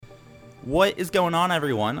What is going on,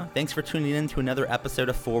 everyone? Thanks for tuning in to another episode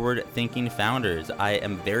of Forward Thinking Founders. I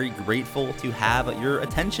am very grateful to have your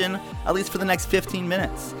attention, at least for the next 15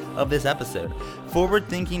 minutes of this episode. Forward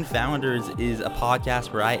Thinking Founders is a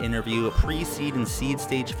podcast where I interview pre-seed and seed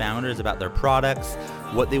stage founders about their products,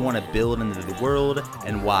 what they want to build into the world,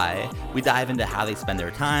 and why. We dive into how they spend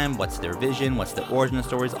their time, what's their vision, what's their origin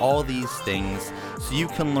stories, all these things, so you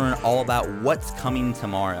can learn all about what's coming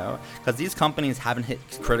tomorrow. Because these companies haven't hit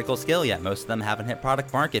critical scale yet. Most of them haven't hit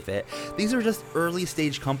product market fit. These are just early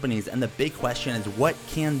stage companies, and the big question is, what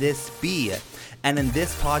can this be? And in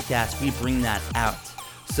this podcast, we bring that out.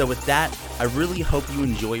 So with that, I really hope you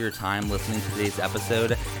enjoy your time listening to today's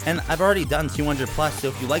episode. And I've already done 200 plus, so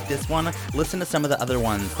if you like this one, listen to some of the other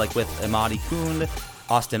ones, like with Imadi Kund,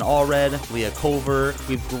 Austin Allred, Leah Culver.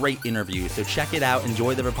 We have great interviews, so check it out,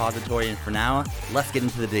 enjoy the repository, and for now, let's get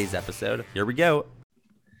into today's episode. Here we go.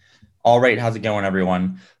 All right, how's it going,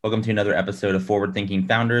 everyone? Welcome to another episode of Forward Thinking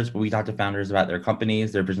Founders, where we talk to founders about their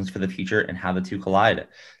companies, their visions for the future, and how the two collide.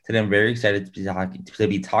 Today, I'm very excited to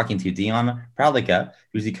be talking to Dion Pravljica,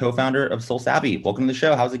 who's the co-founder of SoulSavvy. Welcome to the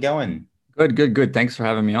show. How's it going? Good. Thanks for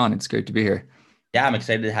having me on. It's great to be here. Yeah, I'm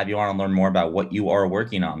excited to have you on and learn more about what you are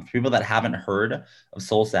working on. For people that haven't heard of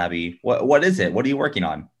SoulSavvy, what is it? What are you working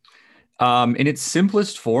on? In its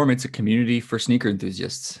simplest form, it's a community for sneaker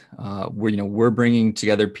enthusiasts. We're bringing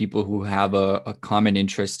together people who have a common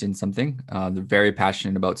interest in something. They're very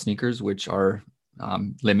passionate about sneakers, which are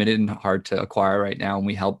limited and hard to acquire right now. And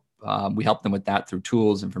we help them with that through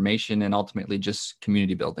tools, information, and ultimately just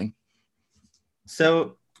community building.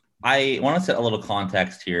 So I want to set a little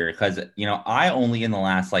context here because, I only in the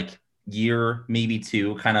last year, maybe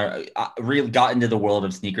two, kind of really got into the world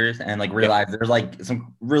of sneakers and realized there's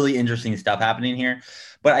some really interesting stuff happening here.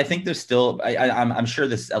 But I think there's still, I'm sure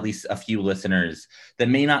there's at least a few listeners that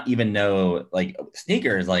may not even know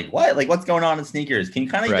sneakers, what's going on in sneakers. Can you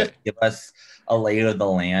kind of just give us a lay of the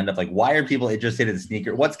land of why are people interested in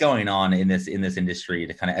sneakers? What's going on in this industry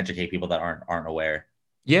to kind of educate people that aren't aware?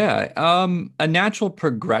 Yeah, a natural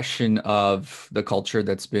progression of the culture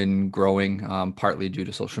that's been growing, partly due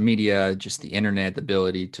to social media, just the internet, the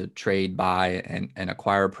ability to trade, buy, and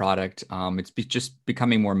acquire a product. It's just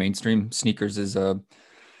becoming more mainstream. Sneakers is a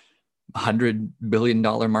 $100 billion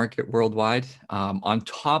market worldwide. On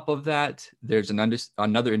top of that, there's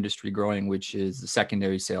another industry growing, which is the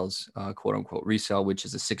secondary sales, quote unquote resale, which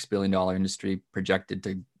is a $6 billion industry projected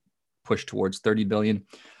to push towards 30 billion.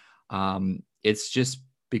 It's just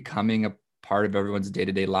becoming a part of everyone's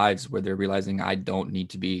day-to-day lives where they're realizing I don't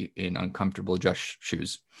need to be in uncomfortable dress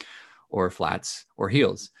shoes or flats or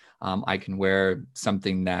heels. I can wear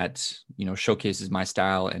something that, showcases my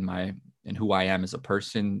style and who I am as a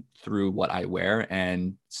person through what I wear,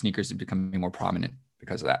 and sneakers are becoming more prominent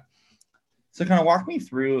because of that. So kind of walk me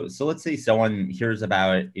through. So let's say someone hears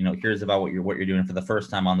about what you're doing for the first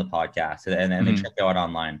time on the podcast and they check you out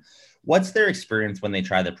online. What's their experience when they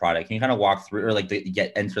try the product? Can you kind of walk through or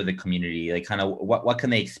enter the community? What can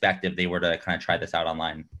they expect if they were to kind of try this out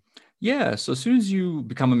online? Yeah. So as soon as you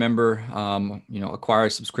become a member, acquire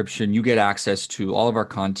a subscription, you get access to all of our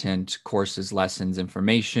content, courses, lessons,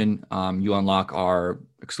 information. You unlock our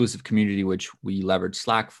exclusive community, which we leverage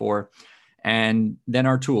Slack for, and then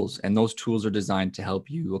our tools. And those tools are designed to help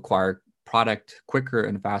you acquire product quicker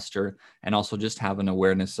and faster, and also just have an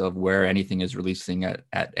awareness of where anything is releasing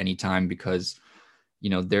at any time, because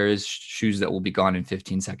there is shoes that will be gone in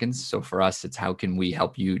 15 seconds. So for us, it's how can we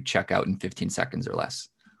help you check out in 15 seconds or less.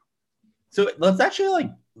 So let's actually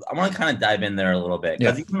I want to kind of dive in there a little bit,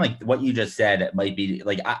 because even what you just said, it might be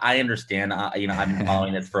I understand, I've been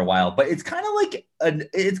following this for a while, but it's kind of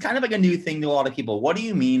like a new thing to a lot of people. What do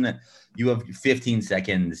you mean you have 15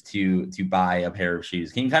 seconds to buy a pair of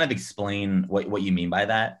shoes? Can you kind of explain what you mean by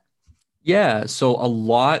that? Yeah. So a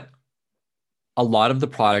lot of the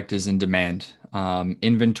product is in demand.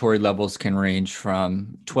 Inventory levels can range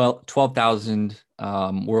from 12,000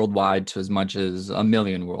 worldwide to as much as 1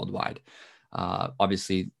 million worldwide.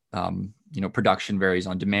 Obviously, production varies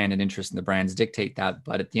on demand and interest, and the brands dictate that.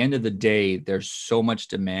 But at the end of the day, there's so much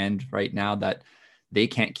demand right now that they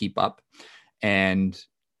can't keep up, and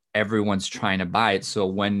everyone's trying to buy it. So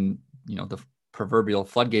when, the proverbial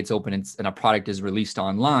floodgates open and a product is released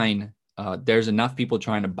online, there's enough people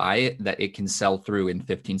trying to buy it that it can sell through in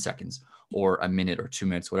 15 seconds or a minute or 2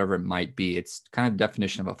 minutes, whatever it might be. It's kind of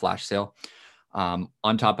definition of a flash sale.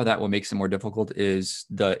 On top of that, what makes it more difficult is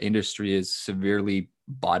the industry is severely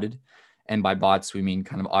botted. And by bots, we mean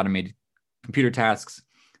kind of automated computer tasks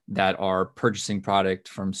that are purchasing product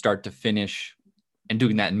from start to finish and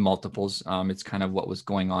doing that in multiples. It's kind of what was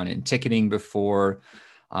going on in ticketing before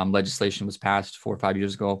legislation was passed 4 or 5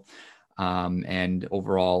 years ago. And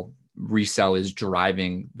overall, resell is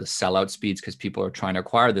driving the sellout speeds because people are trying to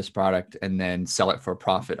acquire this product and then sell it for a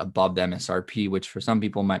profit above the MSRP, which for some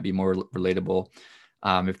people might be more relatable.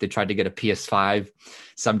 If they tried to get a PS5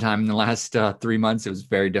 sometime in the last 3 months, it was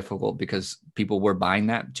very difficult because people were buying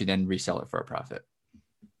that to then resell it for a profit.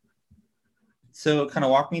 So kind of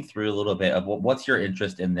walk me through a little bit of what's your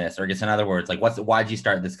interest in this, or I guess in other words, like why'd you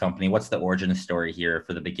start this company? What's the origin story here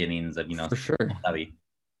for the beginnings of, For sure. Stubby?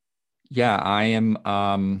 Yeah, I am.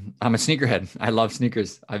 I'm a sneakerhead. I love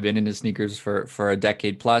sneakers. I've been into sneakers for a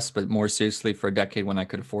decade plus, but more seriously for a decade when I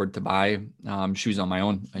could afford to buy shoes on my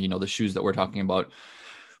own. You know, the shoes that we're talking about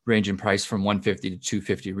range in price from 150 to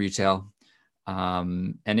 250 retail.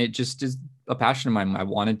 And it just is a passion of mine. I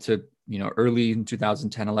wanted to, you know, early in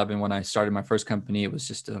 2010, 11, when I started my first company, it was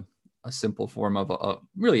just a simple form of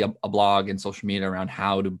really a blog and social media around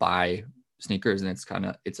how to buy sneakers, and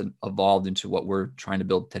it's evolved into what we're trying to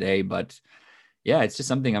build today. But yeah, it's just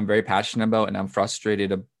something I'm very passionate about, and I'm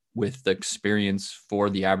frustrated with the experience for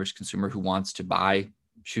the average consumer who wants to buy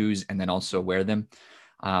shoes and then also wear them.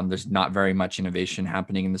 There's not very much innovation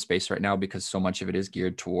happening in the space right now because so much of it is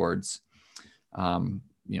geared towards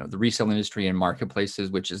the resale industry and marketplaces,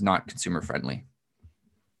 which is not consumer friendly.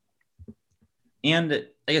 And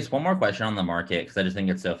I guess one more question on the market, because I just think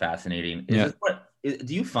it's so fascinating.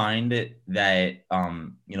 Do you find that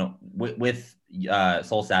with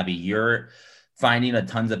SoulSavvy, you're finding a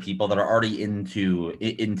tons of people that are already into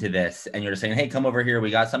this, and you're just saying, hey, come over here,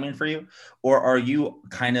 we got something for you? Or are you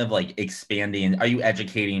kind of like expanding? Are you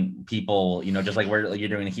educating people, just like what you're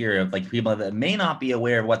doing here, of like people that may not be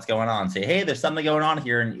aware of what's going on, say, hey, there's something going on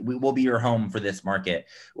here and we will be your home for this market?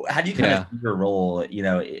 How do you kind of see your role,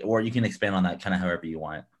 or you can expand on that kind of however you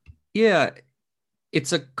want? Yeah,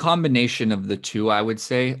 it's a combination of the two, I would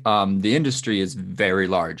say. The industry is very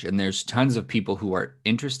large and there's tons of people who are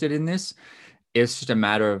interested in this. It's just a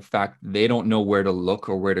matter of fact, they don't know where to look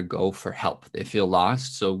or where to go for help. They feel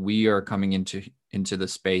lost. So we are coming into the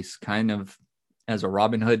space kind of as a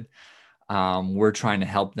Robin Hood. We're trying to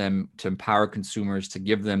help them to empower consumers, to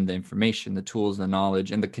give them the information, the tools, the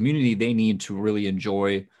knowledge, and the community they need to really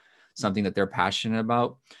enjoy something that they're passionate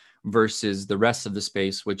about, versus the rest of the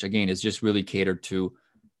space, which again is just really catered to,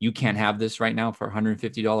 you can't have this right now for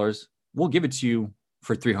 $150. We'll give it to you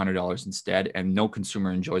for $300 instead. And no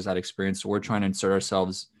consumer enjoys that experience. So we're trying to insert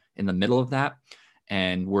ourselves in the middle of that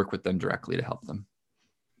and work with them directly to help them.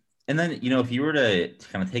 And then, if you were to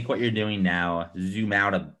kind of take what you're doing now, zoom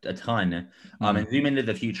out a ton, and zoom into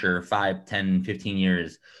the future, 5, 10, 15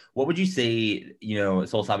 years, what would you say,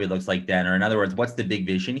 SoulSavvy looks like then? Or in other words, what's the big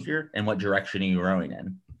vision here and what direction are you growing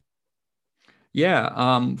in?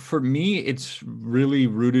 Yeah, for me, it's really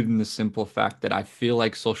rooted in the simple fact that I feel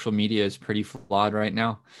like social media is pretty flawed right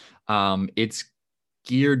now. It's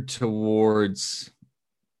geared towards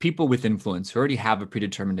people with influence who already have a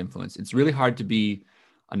predetermined influence. It's really hard to be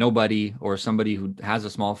a nobody or somebody who has a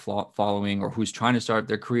small following or who's trying to start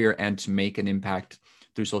their career and to make an impact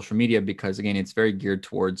through social media, because again, it's very geared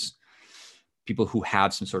towards people who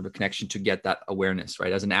have some sort of connection to get that awareness,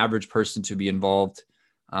 right? As an average person to be involved,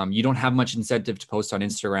 you don't have much incentive to post on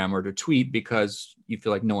Instagram or to tweet because you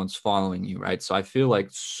feel like no one's following you, right? So I feel like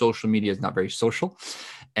social media is not very social,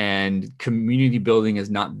 and community building has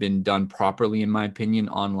not been done properly, in my opinion,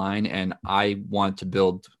 online. And I want to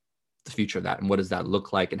build the future of that. And what does that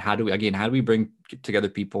look like? And how do we bring together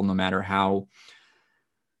people, no matter how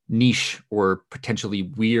niche or potentially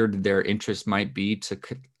weird their interest might be, to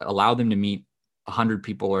allow them to meet 100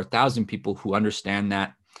 people or 1,000 people who understand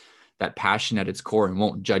that passion at its core and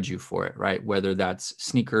won't judge you for it, right? Whether that's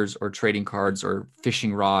sneakers or trading cards or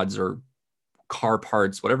fishing rods or car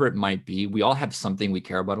parts, whatever it might be, we all have something we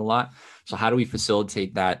care about a lot. So how do we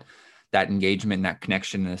facilitate that engagement and that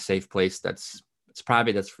connection in a safe place that's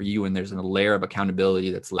private, that's for you, and there's a layer of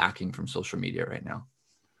accountability that's lacking from social media right now?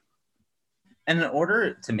 And in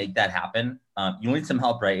order to make that happen, you need some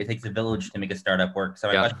help, right? It takes a village to make a startup work. So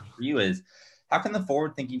my question for you is, how can the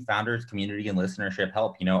forward-thinking founders community and listenership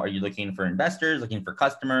help? Are you looking for investors, looking for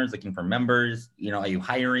customers, looking for members? Are you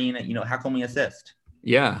hiring? How can we assist?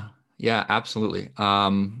 Yeah, absolutely.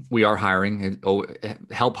 We are hiring.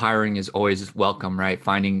 Help hiring is always welcome, right?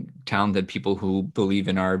 Finding talented people who believe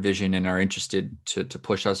in our vision and are interested to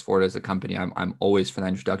push us forward as a company. I'm always for that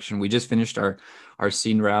introduction. We just finished our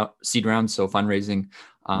seed round, so fundraising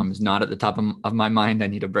is not at the top of my mind. I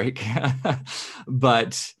need a break,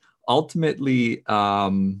 but ultimately,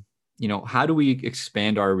 how do we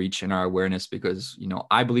expand our reach and our awareness? Because,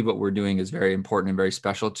 I believe what we're doing is very important and very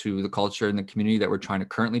special to the culture and the community that we're trying to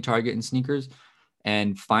currently target in sneakers.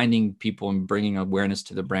 and finding people and bringing awareness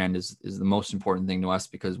to the brand is the most important thing to us,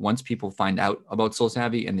 because once people find out about Soul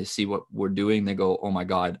Savvy and they see what we're doing, they go, oh my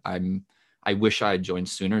God, I wish I had joined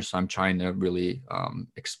sooner. So I'm trying to really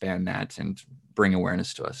expand that and bring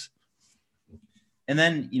awareness to us. And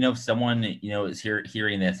then, if someone, is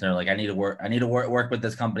hearing this and they're like, I need to work with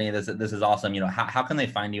this company. This is awesome. How can they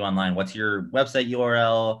find you online? What's your website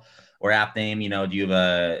URL or app name? Do you have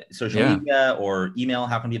a social media or email?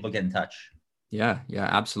 How can people get in touch? Yeah,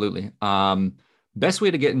 absolutely. Best way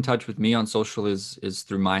to get in touch with me on social is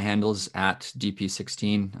through my handles at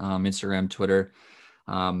DP16, Instagram, Twitter.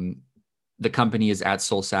 The company is at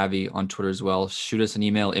Soul Savvy on Twitter as well. Shoot us an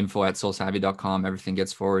email, info@soulsavvy.com. Everything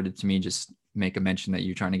gets forwarded to me. Just make a mention that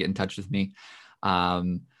you're trying to get in touch with me.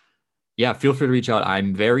 Feel free to reach out.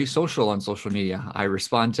 I'm very social on social media. I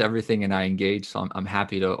respond to everything and I engage. So I'm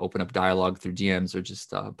happy to open up dialogue through DMs or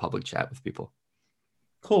just public chat with people.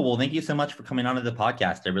 Cool. Well, thank you so much for coming on to the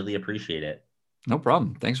podcast. I really appreciate it. No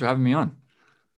problem. Thanks for having me on.